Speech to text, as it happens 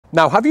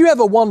Now, have you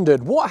ever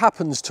wondered what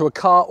happens to a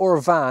car or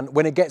a van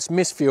when it gets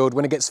misfueled,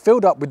 when it gets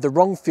filled up with the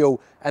wrong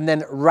fuel and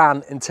then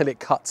ran until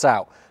it cuts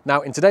out? Now,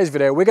 in today's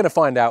video, we're going to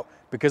find out,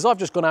 because I've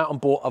just gone out and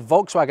bought a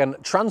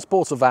Volkswagen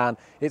Transporter van.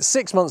 It's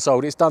 6 months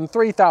old, it's done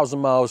 3,000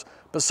 miles,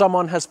 but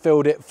someone has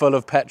filled it full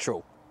of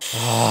petrol.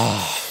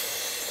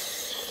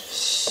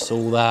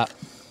 All that,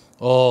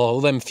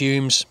 all them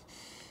fumes.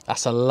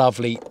 That's a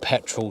lovely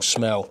petrol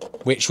smell,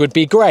 which would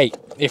be great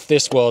if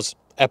this was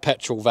a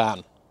petrol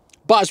van.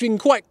 But as we can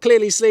quite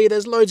clearly see,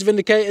 there's loads of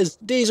indicators: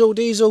 diesel,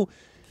 diesel,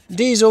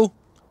 diesel,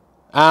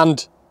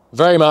 and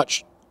very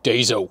much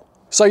diesel.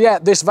 So yeah,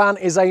 this van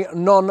is a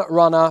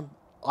non-runner.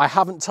 I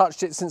haven't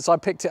touched it since I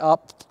picked it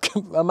up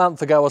a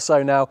month ago or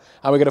so now,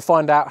 and we're going to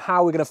find out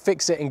how we're going to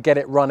fix it and get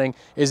it running.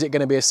 Is it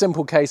going to be a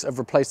simple case of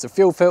replace the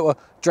fuel filter,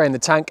 drain the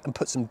tank and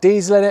put some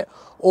diesel in it,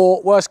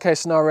 or worst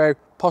case scenario,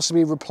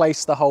 possibly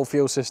replace the whole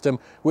fuel system,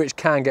 which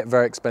can get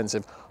very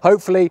expensive?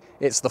 Hopefully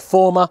it's the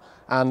former,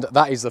 and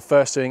that is the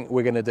first thing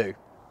we're going to do.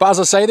 But as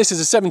I say, this is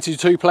a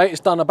 72 plate. It's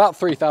done about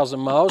 3,000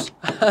 miles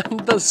and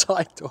the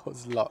side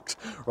door's locked.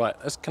 Right,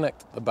 let's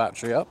connect the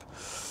battery up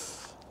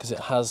because it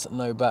has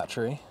no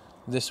battery.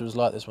 This was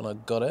like this when I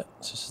got it.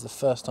 So this is the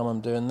first time I'm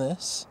doing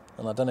this,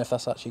 and I don't know if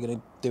that's actually going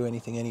to do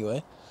anything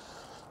anyway.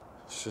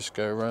 Let's just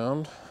go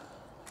around.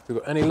 Have we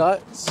got any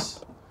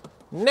lights?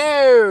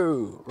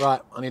 No!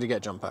 Right, I need to get a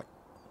jump pack.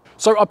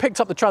 So I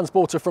picked up the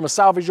Transporter from a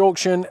salvage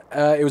auction.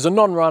 It was a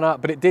non-runner,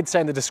 but it did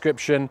say in the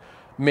description,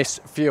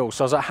 misfuel.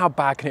 So I was like, how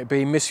bad can it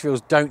be?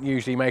 Misfuels don't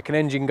usually make an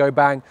engine go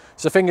bang.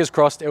 So fingers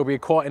crossed, it'll be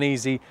quite an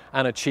easy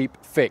and a cheap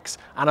fix.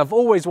 And I've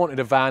always wanted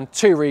a van,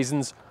 2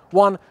 reasons.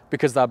 1,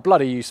 because they're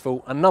bloody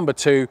useful, and number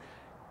 2,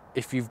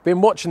 if you've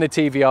been watching the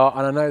TVR,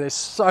 and I know there's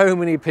so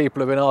many people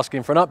have been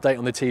asking for an update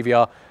on the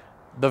TVR,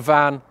 the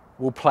van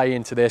will play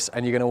into this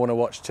and you're going to want to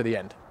watch to the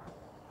end.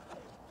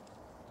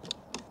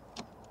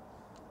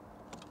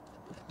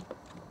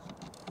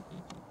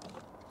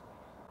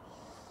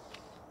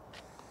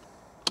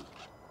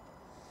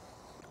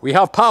 We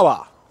have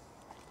power.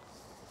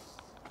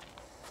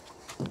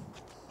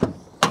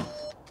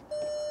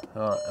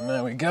 All right, and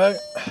there we go.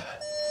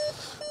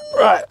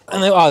 Right,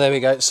 and then, oh, there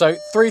we go. So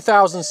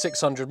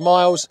 3,600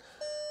 miles,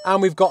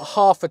 and we've got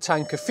half a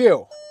tank of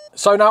fuel.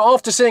 So now,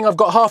 after seeing I've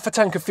got half a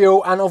tank of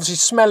fuel and obviously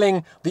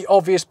smelling the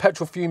obvious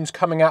petrol fumes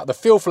coming out of the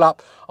fuel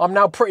flap, I'm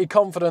now pretty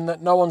confident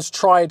that no one's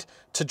tried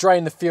to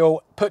drain the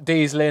fuel, put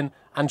diesel in,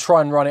 and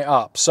try and run it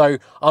up. So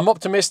I'm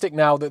optimistic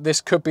now that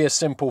this could be a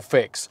simple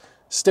fix.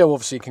 Still,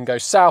 obviously, can go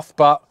south,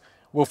 but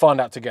we'll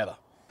find out together.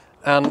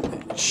 And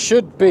it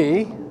should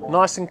be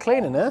nice and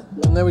clean in there.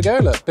 And there we go,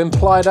 look, been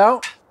plied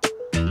out.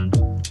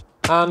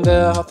 And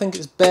I think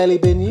it's barely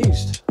been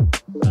used.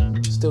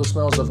 Still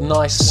smells of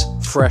nice,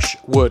 fresh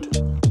wood.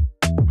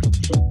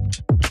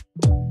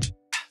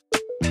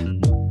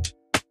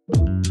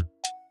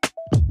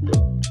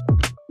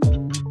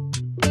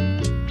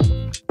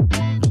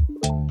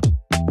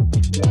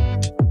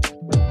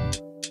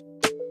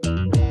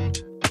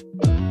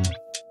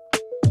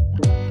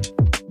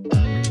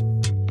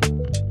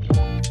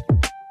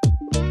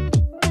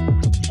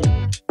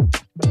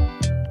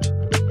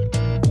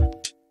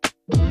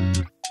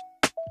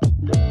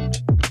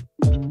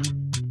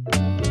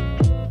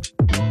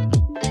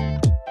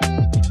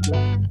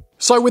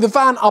 So with the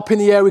van up in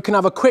the air, we can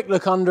have a quick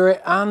look under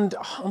it, and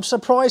I'm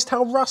surprised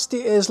how rusty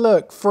it is.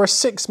 Look, for a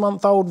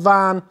 6-month-old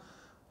van,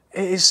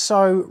 it is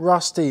so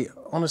rusty.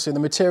 Honestly, the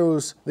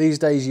materials these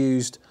days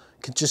used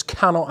just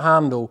cannot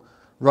handle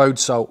road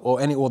salt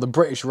or the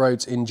British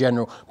roads in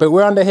general. But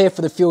we're under here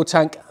for the fuel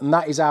tank, and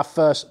that is our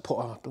first,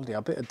 oh, bloody,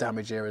 a bit of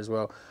damage here as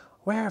well.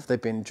 Where have they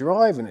been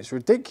driving? It's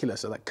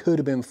ridiculous. So that could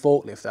have been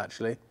forklift,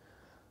 actually.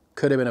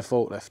 Could have been a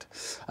forklift.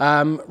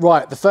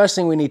 Right, the first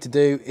thing we need to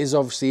do is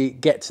obviously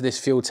get to this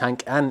fuel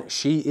tank, and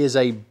she is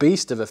a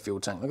beast of a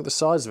fuel tank. Look at the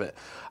size of it.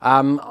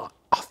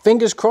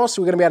 Fingers crossed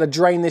we're going to be able to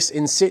drain this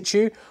in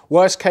situ.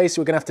 Worst case,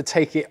 we're going to have to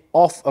take it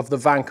off of the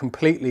van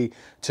completely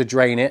to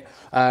drain it.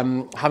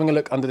 Having a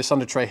look under this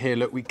under tray here,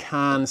 look, we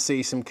can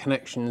see some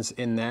connections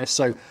in there.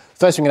 So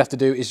first thing we're going to have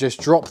to do is just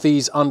drop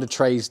these under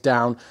trays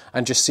down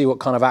and just see what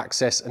kind of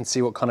access and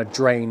see what kind of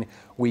drain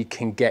we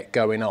can get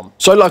going on.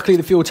 So luckily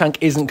the fuel tank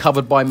isn't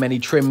covered by many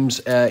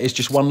trims. It's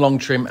just one long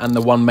trim and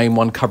the one main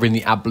one covering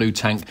the AdBlue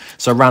tank.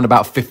 So around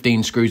about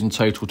 15 screws in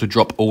total to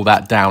drop all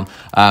that down.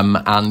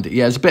 And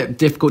yeah, it's a bit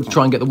difficult to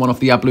try and get the one off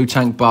the AdBlue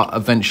tank, but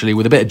eventually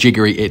with a bit of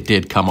jiggery, it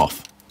did come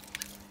off.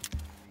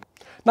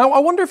 Now, I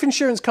wonder if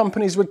insurance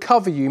companies would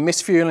cover you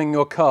misfueling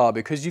your car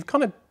because you've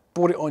kind of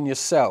brought it on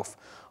yourself.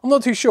 I'm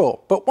not too sure,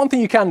 but one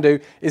thing you can do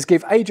is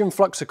give Adrian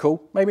Flux a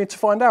call, maybe to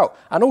find out.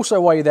 And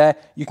also while you're there,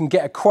 you can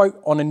get a quote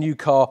on a new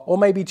car or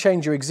maybe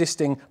change your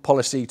existing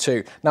policy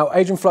too. Now,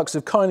 Adrian Flux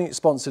have kindly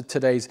sponsored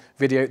today's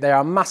video. They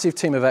are a massive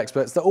team of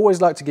experts that always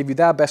like to give you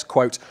their best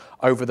quote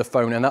over the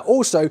phone. And they're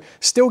also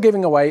still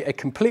giving away a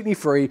completely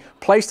free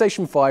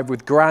PlayStation 5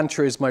 with Gran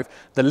Turismo.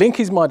 The link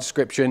is in my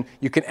description.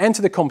 You can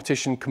enter the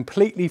competition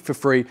completely for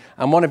free,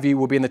 and one of you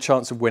will be in the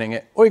chance of winning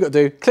it. All you got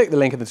to do, click the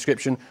link in the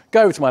description,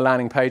 go over to my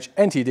landing page,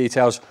 enter your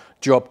details,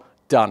 job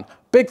done.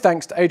 Big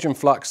thanks to Adrian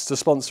Flux for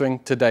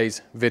sponsoring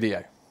today's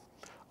video.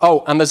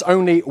 Oh, and there's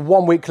only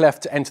 1 week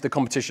left to enter the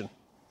competition.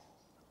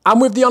 And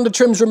with the under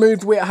trims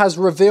removed, it has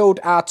revealed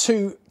our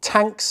 2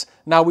 tanks.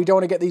 Now, we don't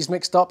want to get these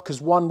mixed up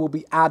because one will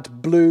be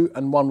AdBlue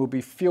and one will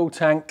be fuel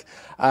tank.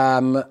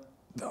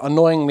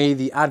 Annoyingly,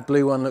 the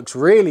AdBlue one looks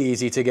really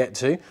easy to get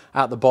to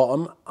at the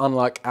bottom,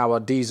 unlike our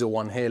diesel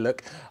one here,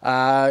 look.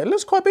 It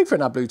looks quite big for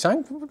an AdBlue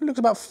tank. It looks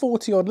about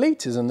 40 odd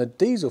litres, and the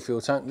diesel fuel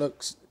tank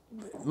looks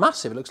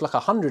massive. It looks like a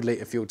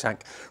 100-litre fuel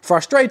tank.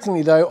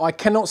 Frustratingly though, I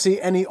cannot see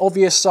any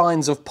obvious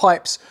signs of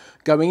pipes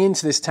going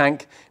into this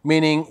tank,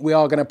 meaning we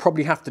are going to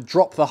probably have to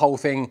drop the whole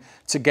thing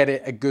to give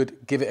it a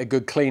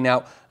good clean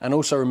out, and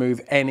also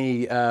remove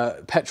any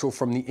petrol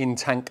from the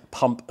in-tank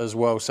pump as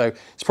well. So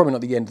it's probably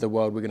not the end of the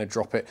world. We're going to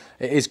drop it.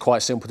 It is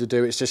quite simple to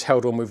do. It's just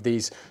held on with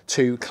these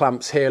 2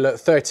 clamps here. Look,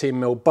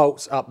 13mm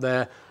bolts up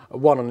there,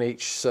 1 on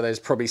each, so there's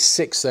probably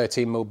 6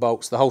 13mm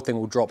bolts. The whole thing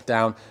will drop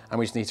down, and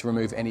we just need to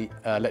remove any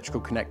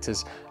electrical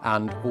connectors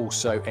and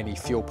also any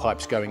fuel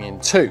pipes going in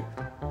too.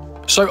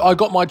 So I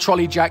got my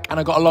trolley jack and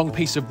I got a long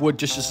piece of wood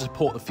just to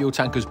support the fuel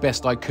tank as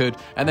best I could,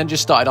 and then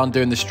just started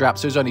undoing the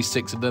straps. There's only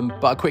 6 of them,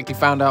 but I quickly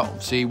found out,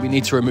 obviously, we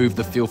need to remove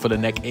the fuel filler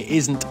neck. It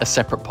isn't a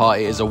separate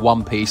part, it is a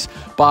one piece,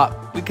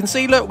 but we can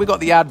see, look, we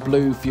got the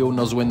AdBlue fuel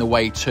nozzle in the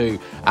way too,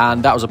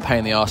 and that was a pain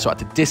in the arse, so I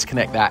had to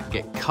disconnect that,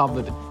 get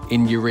covered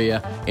in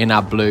urea in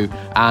AdBlue,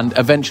 and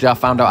eventually I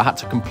found out I had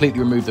to completely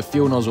remove the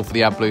fuel nozzle for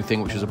the AdBlue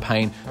thing, which was a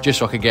pain, just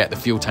so I could get the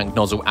fuel tank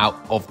nozzle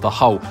out of the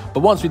hole.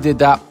 But once we did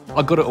that,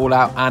 I got it all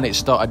out and it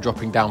started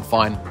dropping down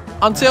fine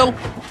until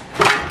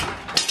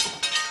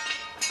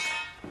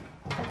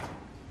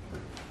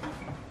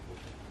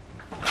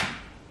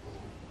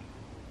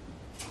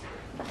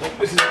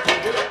this is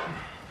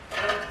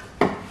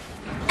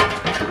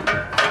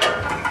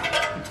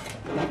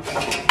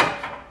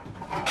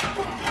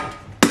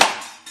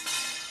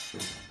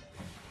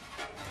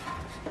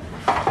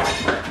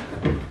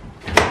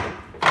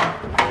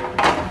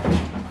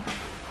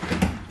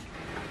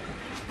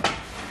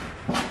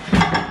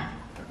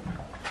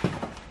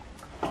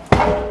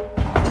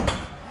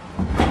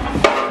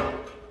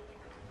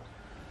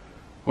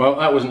well,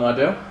 that wasn't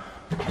ideal.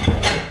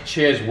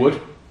 Cheers,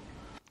 wood.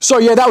 So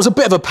yeah, that was a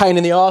bit of a pain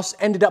in the arse.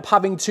 Ended up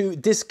having to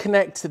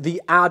disconnect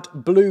the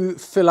AdBlue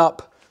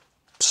fill-up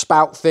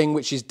spout thing,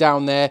 which is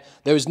down there.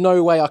 There was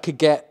no way I could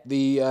get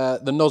the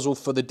nozzle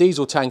for the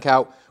diesel tank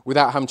out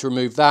without having to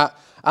remove that.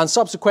 And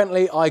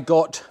subsequently, I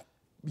got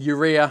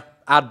urea,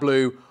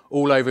 AdBlue,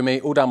 all over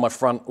me, all down my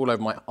front, all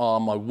over my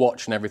arm, my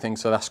watch and everything,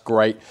 so that's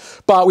great.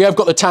 But we have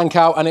got the tank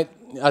out, and it,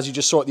 as you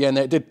just saw at the end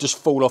there, it did just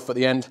fall off at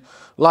the end.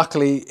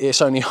 Luckily,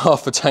 it's only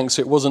half a tank,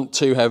 so it wasn't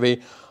too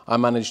heavy. I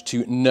managed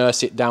to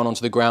nurse it down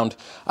onto the ground.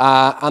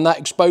 And that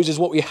exposes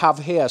what we have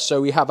here.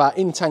 So we have our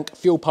in-tank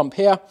fuel pump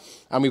here,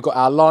 and we've got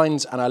our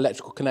lines and our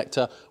electrical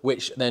connector,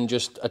 which then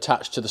just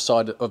attach to the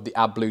side of the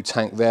AdBlue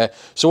tank there.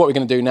 So what we're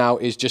going to do now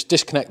is just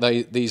disconnect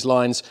these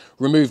lines,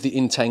 remove the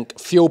in-tank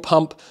fuel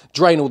pump,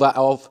 drain all that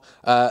off,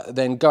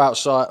 then go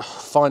outside,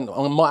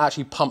 I might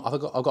actually pump,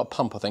 I've got a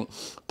pump, I think,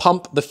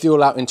 pump the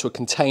fuel out into a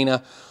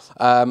container,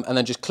 and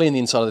then just clean the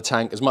inside of the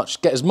tank,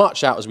 get as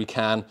much out as we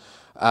can,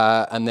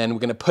 and then we're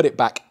going to put it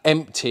back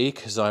empty,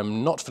 because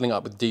I'm not filling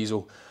up with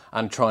diesel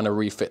and trying to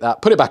refit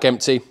that. Put it back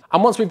empty.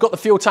 And once we've got the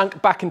fuel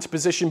tank back into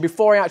position,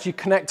 before I actually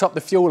connect up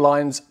the fuel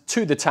lines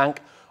to the tank,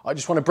 I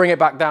just want to bring it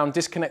back down,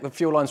 disconnect the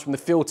fuel lines from the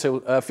fuel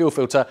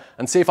filter,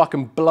 and see if I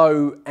can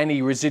blow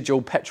any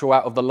residual petrol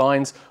out of the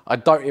lines.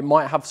 It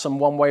might have some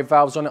one-way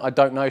valves on it, I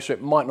don't know, so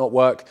it might not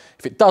work.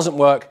 If it doesn't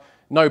work,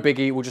 no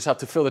biggie, we'll just have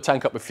to fill the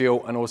tank up with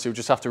fuel, and also we'll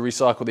just have to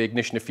recycle the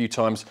ignition a few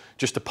times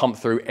just to pump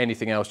through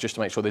anything else, just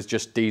to make sure there's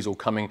just diesel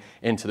coming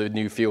into the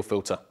new fuel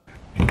filter.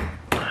 There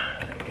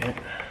we go.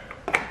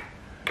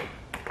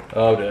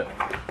 Oh dear.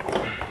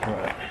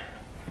 Right.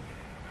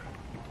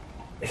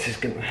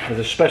 There's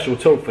a special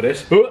tool for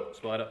this,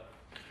 slider,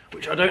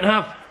 which I don't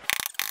have.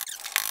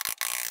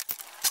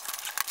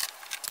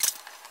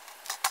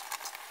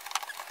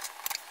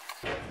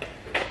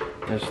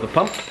 There's the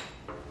pump,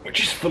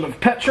 which is full of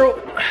petrol.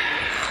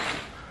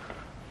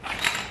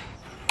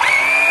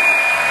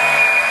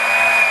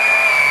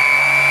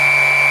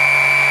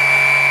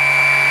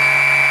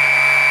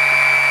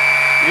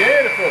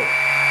 Beautiful.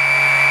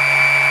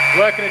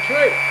 Working a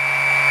treat.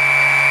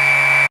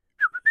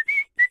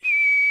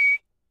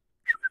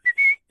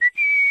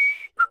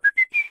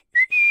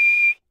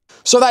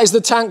 So that is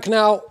the tank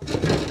now,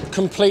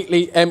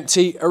 completely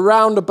empty.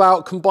 Around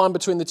about, combined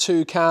between the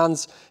 2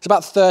 cans, it's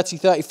about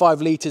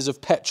 30-35 litres of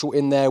petrol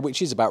in there,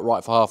 which is about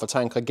right for half a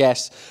tank, I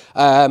guess.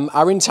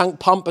 Our in-tank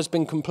pump has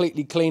been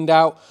completely cleaned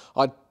out.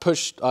 I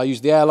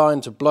used the airline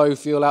to blow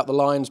fuel out the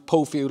lines,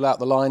 pull fuel out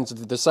the lines. I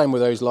did the same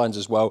with those lines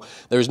as well.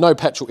 There is no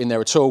petrol in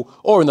there at all,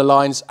 or in the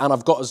lines, and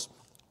I've got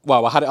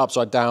well, I had it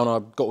upside down.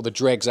 I've got all the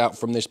dregs out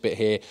from this bit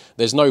here.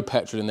 There's no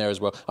petrol in there as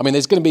well. I mean,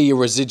 there's going to be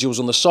your residuals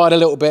on the side a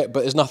little bit,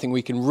 but there's nothing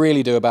we can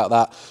really do about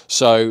that.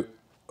 So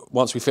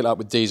once we fill it up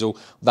with diesel,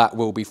 that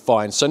will be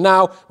fine. So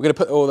now we're going to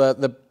put all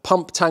the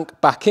pump tank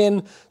back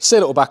in,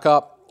 seal it all back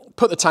up,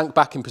 put the tank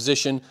back in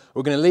position.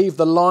 We're going to leave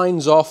the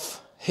lines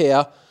off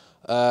here,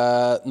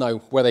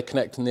 no, where they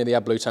connect near the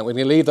AdBlue tank. We're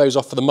going to leave those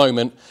off for the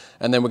moment,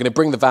 and then we're going to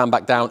bring the van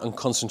back down and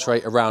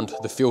concentrate around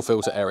the fuel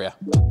filter area.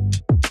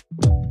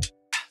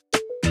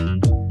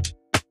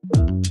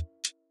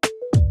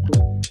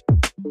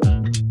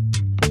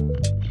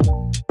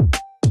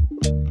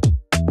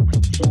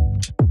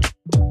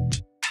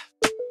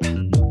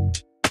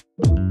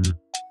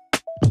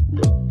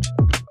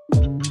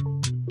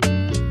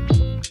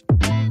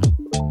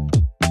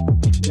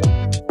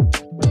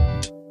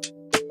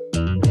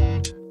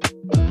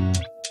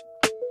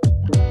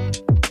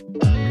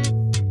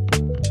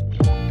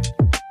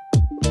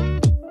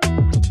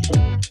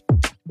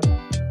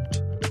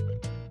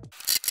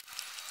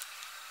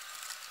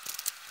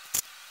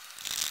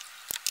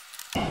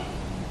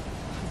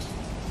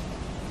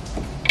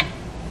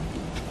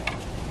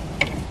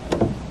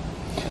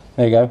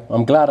 There you go.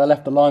 I'm glad I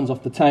left the lines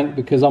off the tank,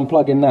 because I'm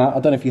plugging that. I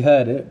don't know if you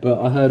heard it,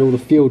 but I heard all the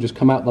fuel just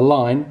come out the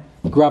line.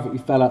 Gravity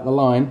fell out the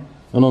line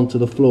and onto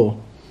the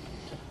floor.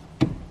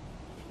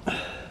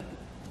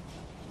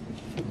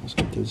 Let's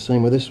do the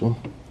same with this one.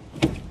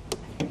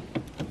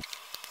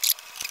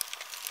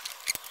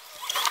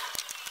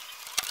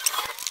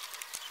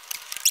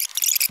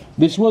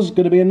 This was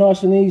going to be a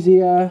nice and easy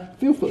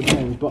fuel filter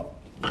change, but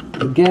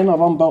again, I've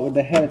unbolted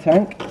the hair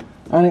tank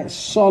and it's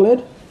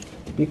solid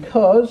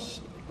because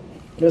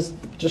there's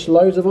just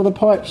loads of other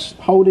pipes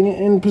holding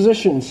it in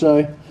position,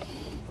 so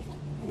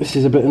this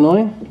is a bit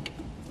annoying.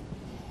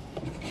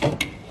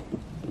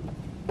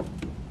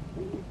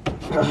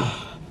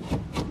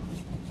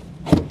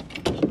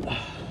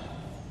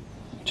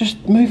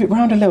 Just move it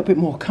around a little bit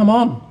more, come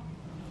on.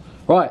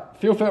 Right,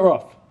 fuel filter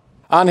off.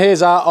 And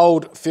here's our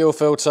old fuel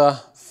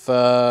filter,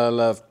 full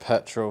of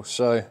petrol.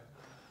 So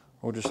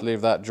we'll just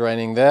leave that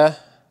draining there.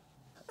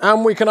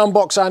 And we can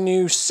unbox our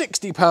new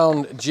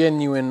 £60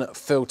 genuine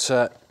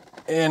filter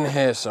in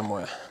here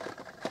somewhere.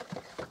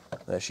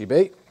 There she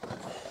be.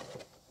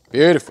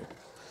 Beautiful.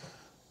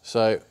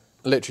 So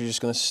literally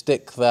just going to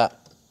stick that,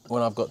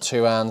 when I've got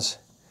two hands,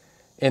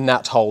 in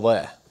that hole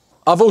there.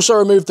 I've also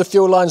removed the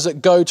fuel lines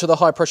that go to the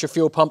high pressure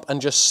fuel pump and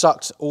just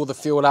sucked all the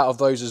fuel out of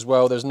those as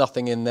well. There's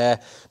nothing in there.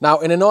 Now,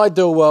 in an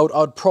ideal world,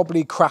 I'd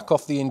probably crack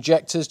off the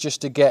injectors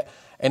just to get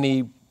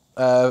any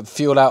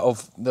fuel out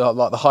of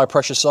the high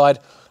pressure side.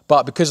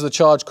 But because of the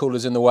charge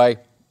coolers in the way,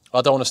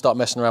 I don't want to start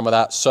messing around with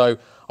that. So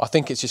I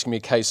think it's just going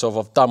to be a case of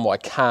I've done what I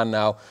can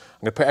now.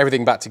 I'm going to put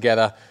everything back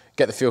together,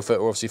 get the fuel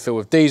filter obviously filled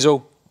with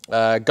diesel,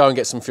 go and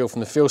get some fuel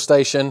from the fuel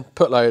station,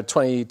 put load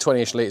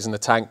 20-ish litres in the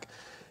tank,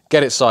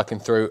 get it cycling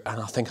through,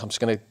 and I think I'm just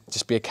going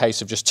to be a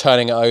case of just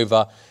turning it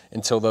over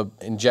until the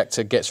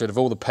injector gets rid of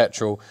all the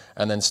petrol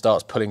and then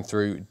starts pulling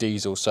through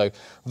diesel. So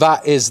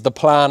that is the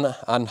plan,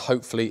 and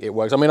hopefully it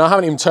works. I mean, I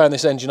haven't even turned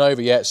this engine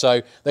over yet,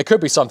 so there could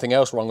be something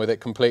else wrong with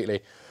it completely.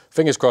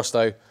 Fingers crossed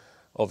though,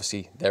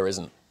 obviously there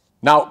isn't.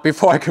 Now,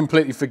 before I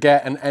completely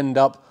forget and end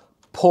up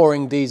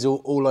pouring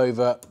diesel all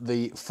over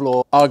the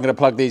floor, I'm going to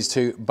plug these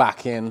two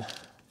back in.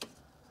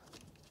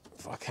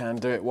 If I can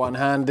do it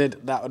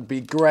one-handed, that would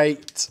be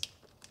great.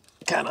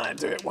 Can I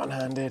do it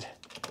one-handed?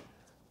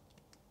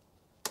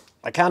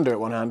 I can do it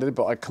one-handed,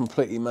 but I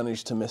completely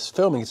managed to miss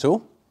filming it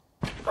all.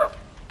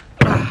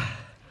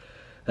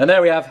 And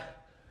there we have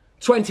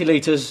 20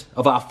 litres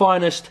of our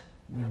finest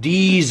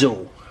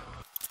diesel.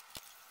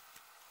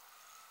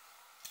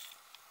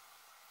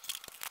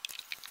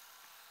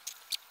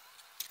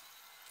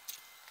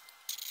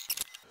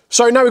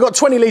 So now we've got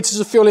 20 litres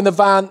of fuel in the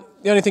van.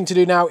 The only thing to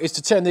do now is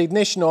to turn the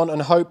ignition on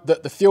and hope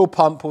that the fuel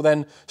pump will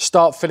then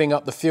start filling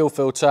up the fuel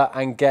filter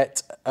and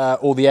get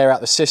all the air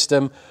out the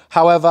system.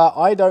 However,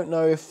 I don't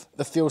know if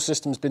the fuel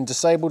system's been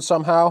disabled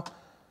somehow,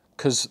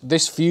 because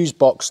this fuse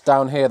box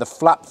down here, the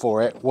flap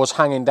for it, was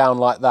hanging down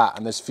like that,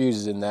 and there's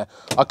fuses in there.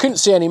 I couldn't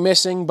see any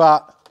missing,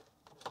 but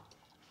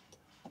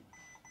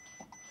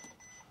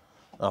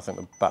I think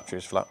the battery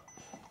is flat.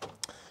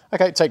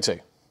 Okay, take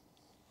two.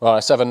 Right,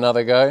 let's have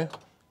another go.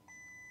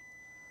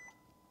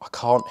 I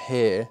can't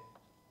hear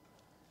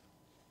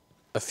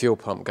a fuel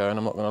pump going,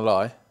 I'm not going to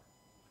lie.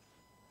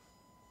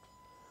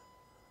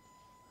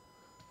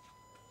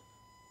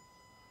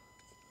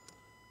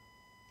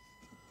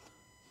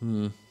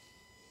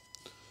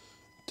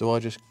 Do I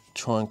just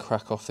try and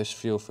crack off this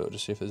fuel filter to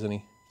see if there's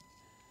any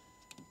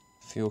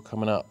fuel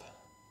coming up?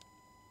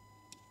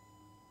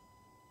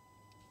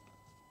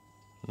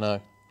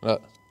 No,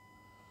 look,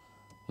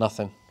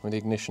 nothing with the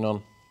ignition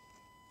on.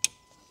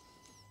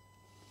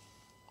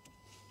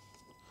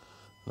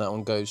 That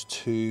one goes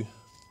to,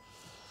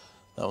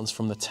 that one's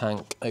from the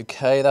tank.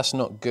 Okay, that's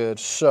not good.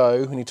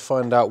 So we need to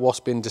find out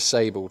what's been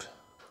disabled.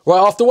 Right,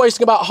 after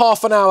wasting about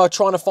half an hour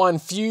trying to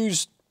find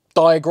fuse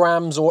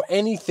diagrams or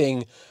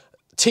anything,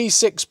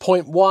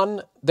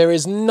 T6.1, there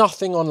is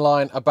nothing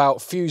online about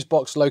fuse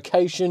box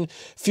location,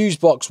 fuse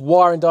box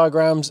wiring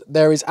diagrams.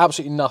 There is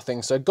absolutely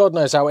nothing. So God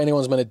knows how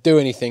anyone's going to do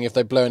anything if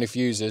they blow any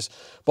fuses,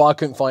 but I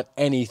couldn't find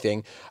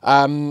anything.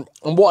 And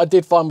what I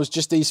did find was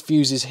just these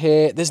fuses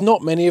here. There's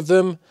not many of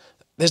them.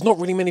 There's not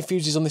really many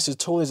fuses on this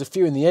at all. There's a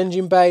few in the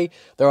engine bay.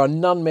 There are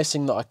none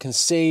missing that I can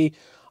see.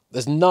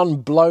 There's none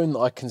blown that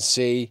I can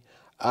see.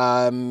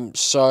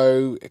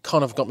 So it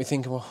kind of got me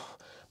thinking, well,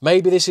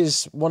 maybe this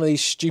is one of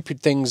these stupid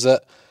things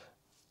that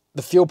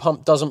the fuel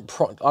pump doesn't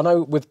prime. I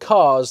know with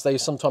cars, they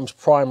sometimes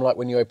prime like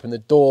when you open the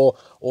door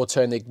or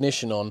turn the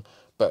ignition on,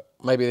 but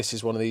maybe this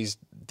is one of these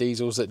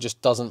diesels that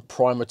just doesn't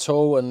prime at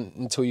all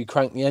until you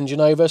crank the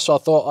engine over. So I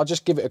thought I'll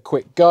just give it a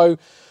quick go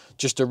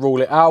just to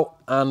rule it out.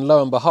 And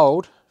lo and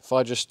behold, if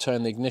I just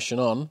turn the ignition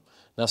on,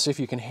 now see if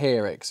you can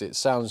hear it, because it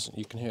sounds,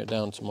 you can hear it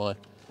down to my,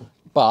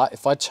 but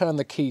if I turn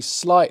the key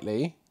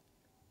slightly,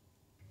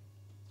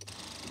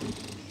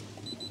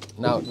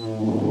 now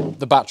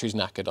the battery's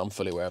knackered, I'm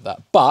fully aware of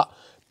that. But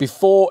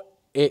before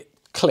it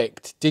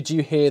clicked, did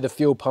you hear the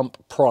fuel pump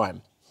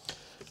prime?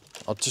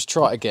 I'll just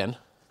try it again.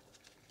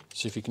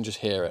 See if you can just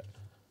hear it.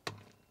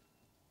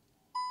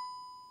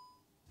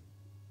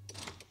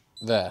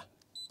 There.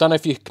 Don't know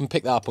if you can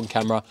pick that up on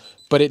camera,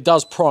 but it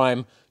does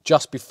prime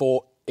just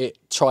before it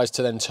tries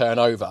to then turn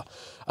over.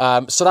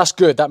 So that's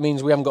good. That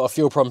means we haven't got a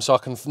fuel problem, so I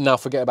can now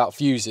forget about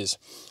fuses.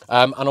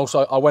 And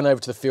also, I went over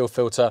to the fuel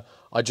filter.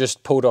 I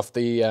just pulled off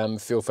the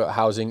fuel filter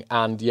housing,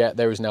 and yeah,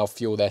 there is now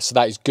fuel there. So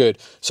that is good.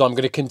 So I'm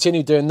going to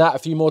continue doing that a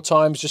few more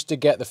times just to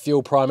get the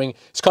fuel priming.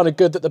 It's kind of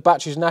good that the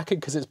battery's knackered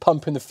because it's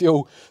pumping the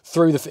fuel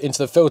through into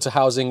the filter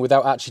housing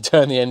without actually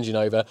turning the engine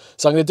over.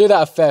 So I'm going to do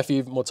that a fair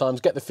few more times,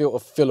 get the filter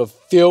full of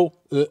fuel,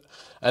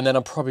 and then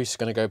I'm probably just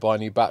going to go buy a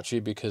new battery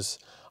because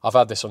I've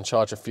had this on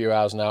charge a few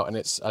hours now, and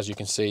it's, as you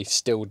can see,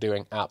 still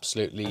doing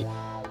absolutely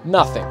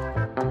nothing.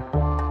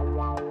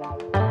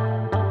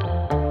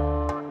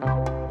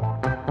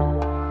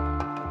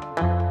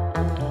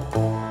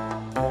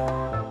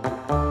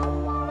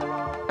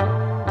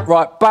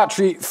 Right,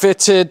 battery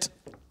fitted,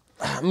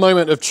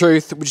 moment of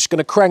truth. We're just going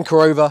to crank her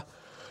over.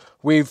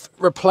 We've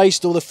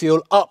replaced all the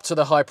fuel up to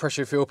the high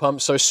pressure fuel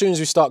pump. So as soon as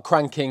we start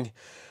cranking,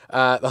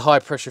 the high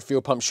pressure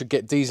fuel pump should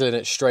get diesel in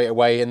it straight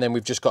away. And then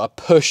we've just got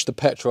to push the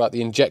petrol out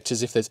the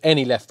injectors if there's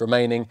any left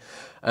remaining.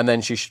 And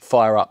then she should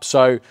fire up.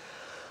 So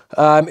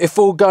if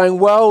all going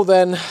well,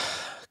 then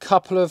a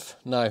couple of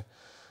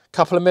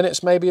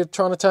minutes maybe of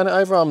trying to turn it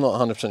over. I'm not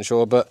 100%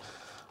 sure, but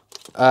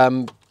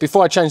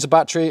before I changed the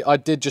battery, I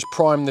did just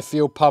prime the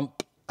fuel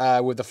pump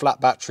with the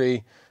flat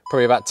battery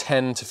probably about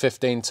 10 to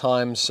 15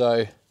 times.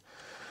 So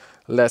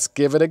let's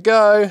give it a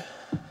go.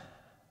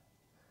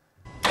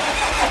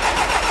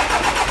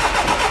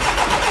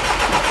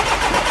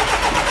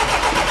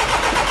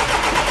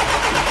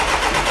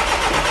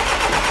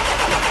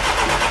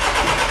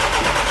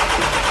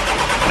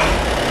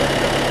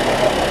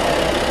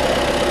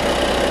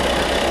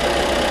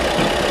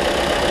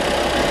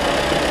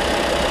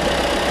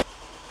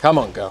 Come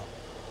on, girl.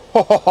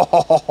 Ho, ho, ho,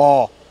 ho,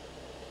 ho.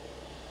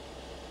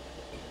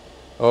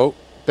 Oh,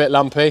 bit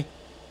lumpy.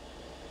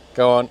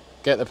 Go on,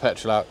 get the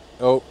petrol out.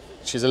 Oh,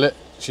 she's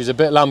a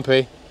bit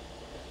lumpy.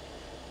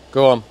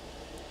 Go on.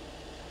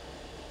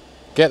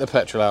 Get the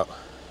petrol out.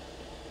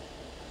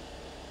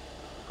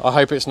 I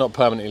hope it's not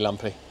permanently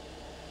lumpy.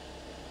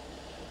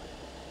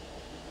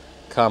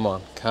 Come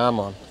on,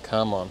 come on,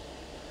 come on.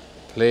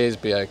 Please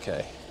be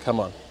okay. Come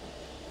on.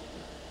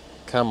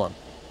 Come on.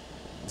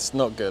 It's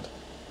not good.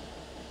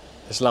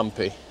 It's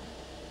lumpy.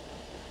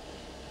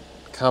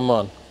 Come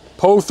on.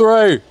 Pull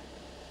through.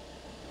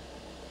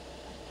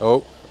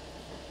 Oh.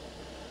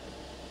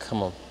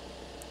 Come on.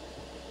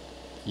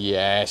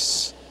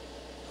 Yes.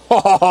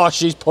 Oh,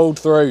 she's pulled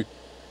through.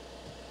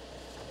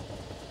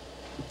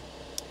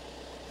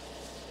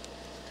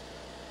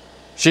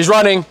 She's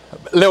running.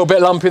 A little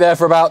bit lumpy there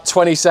for about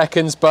 20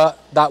 seconds, but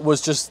that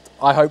was just,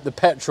 I hope, the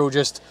petrol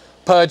just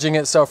purging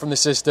itself from the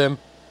system.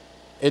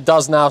 It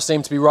does now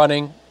seem to be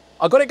running.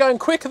 I got it going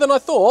quicker than I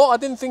thought. I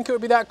didn't think it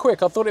would be that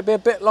quick. I thought it'd be a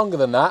bit longer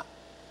than that.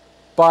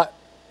 But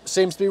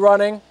seems to be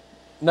running.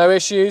 No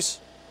issues.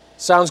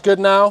 Sounds good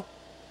now.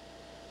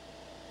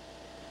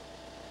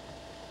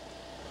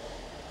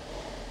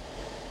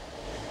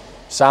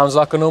 Sounds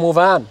like a normal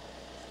van.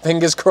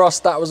 Fingers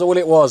crossed that was all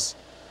it was.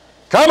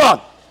 Come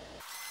on!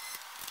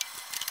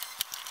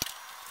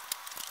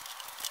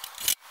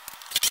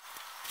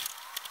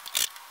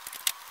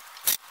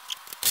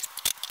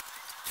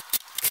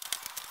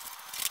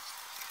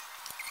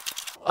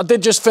 I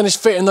did just finish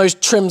fitting those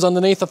trims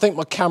underneath. I think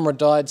my camera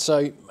died, so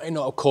you may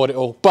not have caught it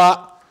all.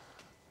 But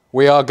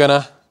we are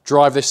gonna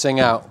drive this thing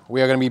out.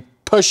 We are gonna be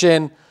push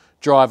in,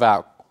 drive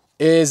out.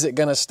 Is it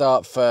gonna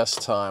start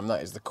first time?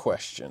 That is the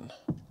question.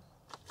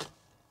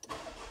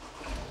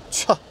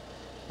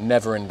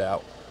 Never in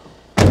doubt.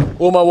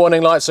 All my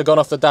warning lights have gone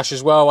off the dash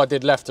as well. I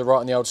did left to right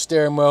on the old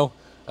steering wheel,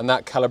 and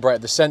that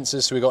calibrated the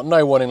sensors, so we got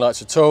no warning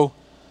lights at all.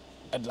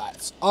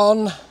 Headlights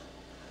on, and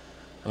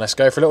let's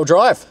go for a little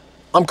drive.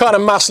 I'm kind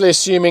of massively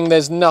assuming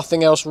there's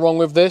nothing else wrong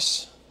with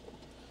this.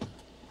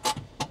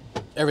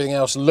 Everything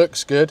else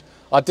looks good.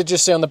 I did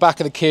just see on the back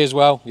of the key as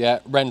well, yeah,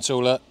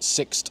 rental at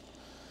Sixt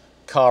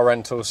car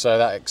rental, so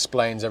that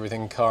explains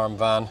everything car and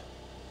van.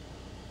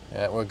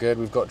 Yeah, we're good,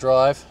 we've got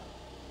drive.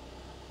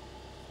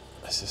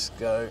 Let's just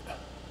go.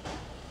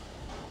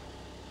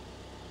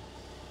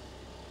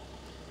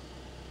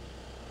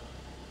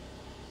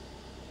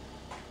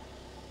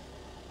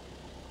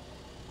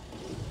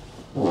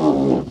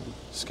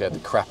 scared the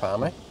crap out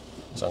of me.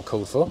 It's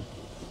uncalled for.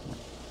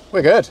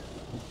 We're good.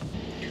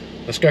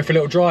 Let's go for a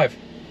little drive.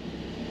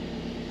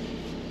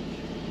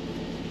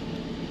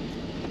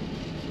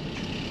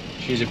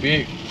 She's a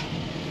beaut.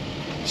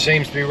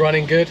 Seems to be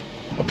running good.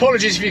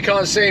 Apologies if you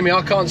can't see me.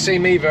 I can't see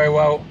me very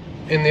well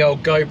in the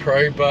old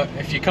GoPro, but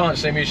if you can't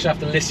see me, you just have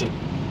to listen.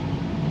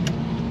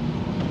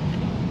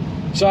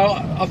 So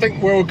I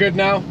think we're all good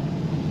now.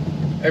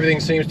 Everything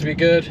seems to be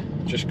good.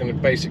 Just going to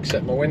basic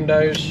set my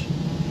windows.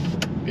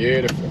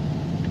 Beautiful.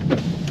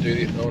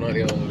 Oh no,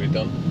 the other one's already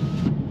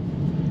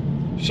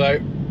done. So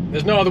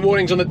there's no other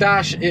warnings on the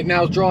dash. It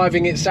now's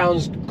driving. It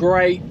sounds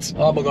great.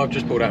 Oh my god, I've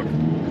just pulled out.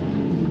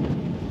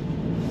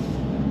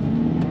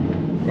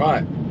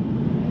 Right.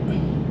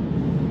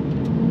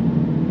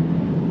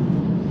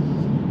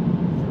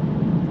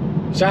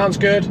 Sounds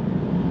good.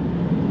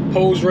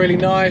 Pulls really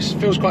nice.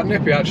 Feels quite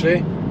nippy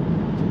actually.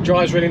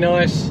 Drives really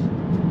nice.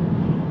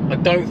 I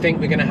don't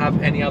think we're going to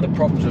have any other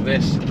problems with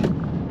this.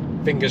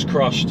 Fingers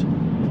crossed.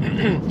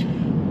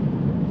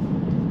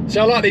 So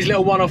I like these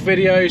little one-off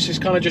videos. It's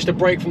kind of just a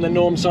break from the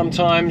norm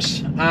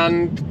sometimes,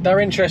 and they're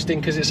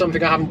interesting because it's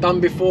something I haven't done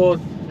before.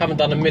 Haven't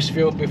done a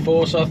misfuel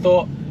before, so I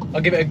thought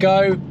I'll give it a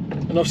go,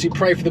 and obviously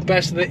pray for the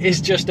best that it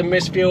is just a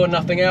misfuel and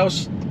nothing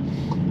else.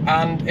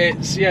 And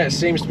it's, yeah, it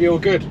seems to be all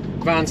good.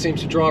 Van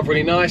seems to drive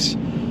really nice.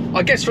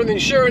 I guess from the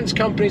insurance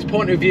company's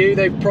point of view,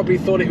 they probably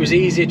thought it was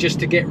easier just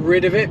to get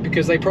rid of it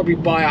because they probably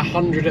buy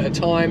 100 at a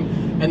time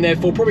and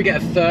therefore probably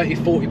get a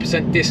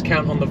 30–40%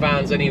 discount on the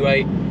vans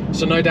anyway.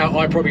 So no doubt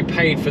I probably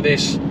paid for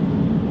this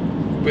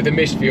with the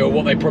misfuel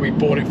what they probably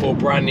bought it for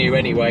brand new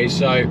anyway.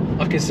 So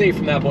I can see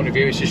from that point of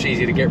view it's just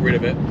easier to get rid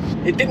of it.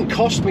 It didn't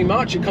cost me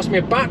much. It cost me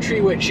a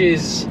battery, which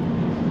is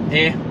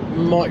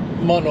might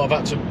not have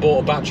had to have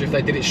bought a battery if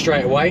they did it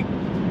straight away.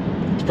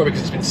 It's probably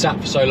because it's been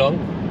sat for so long.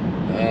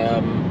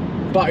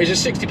 But it's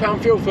a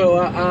 £60 fuel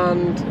filter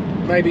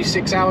and maybe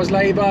 6 hours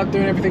labour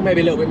doing everything,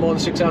 maybe a little bit more than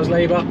 6 hours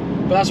labour,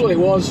 but that's all it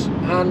was.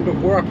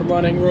 And we're up and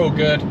running, we're all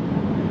good,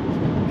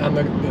 and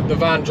the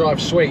van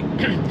drives sweet.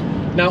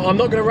 Now I'm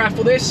not going to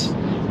raffle this.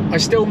 I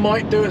still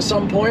might do at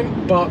some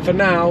point, but for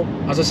now,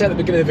 as I said at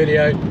the beginning of the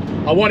video,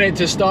 I wanted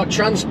to start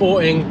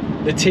transporting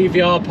the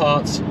TVR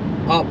parts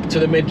up to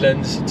the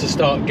Midlands to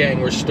start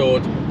getting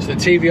restored, so the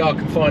TVR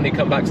can finally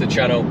come back to the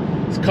channel.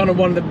 It's kind of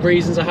one of the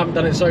reasons I haven't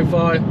done it so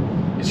far.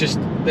 It's just,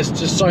 there's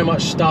just so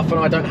much stuff and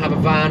I don't have a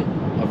van.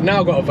 I've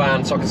now got a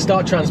van, so I can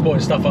start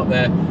transporting stuff up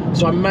there.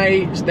 So I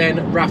may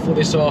then raffle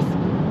this off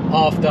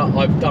after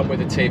I've done with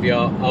the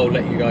TVR. I'll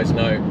let you guys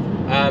know.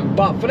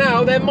 But for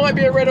now, there might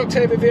be a red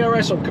Octavia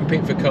VRS on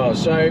Compete for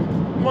Cars, so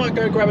might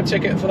go grab a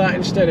ticket for that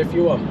instead if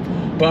you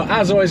want. But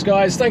as always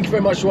guys, thank you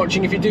very much for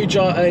watching. If you do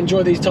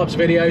enjoy these types of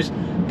videos,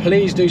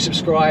 please do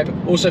subscribe.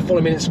 Also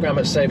follow me on Instagram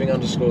at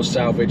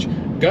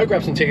saving_salvage. Go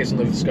grab some tickets on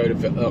the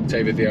Skoda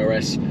Octavia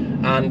VRS,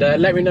 and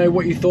let me know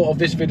what you thought of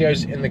this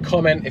videos in the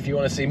comment if you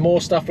want to see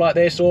more stuff like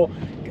this, or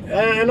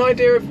an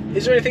idea of,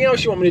 is there anything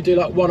else you want me to do,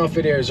 like one-off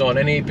videos on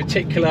any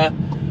particular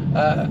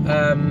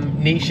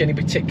niche, any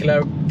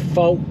particular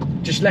fault?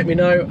 Just let me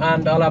know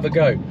and I'll have a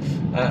go.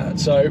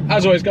 So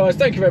as always guys,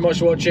 thank you very much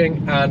for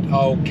watching, and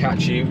I'll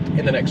catch you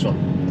in the next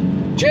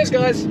one. Cheers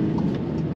guys.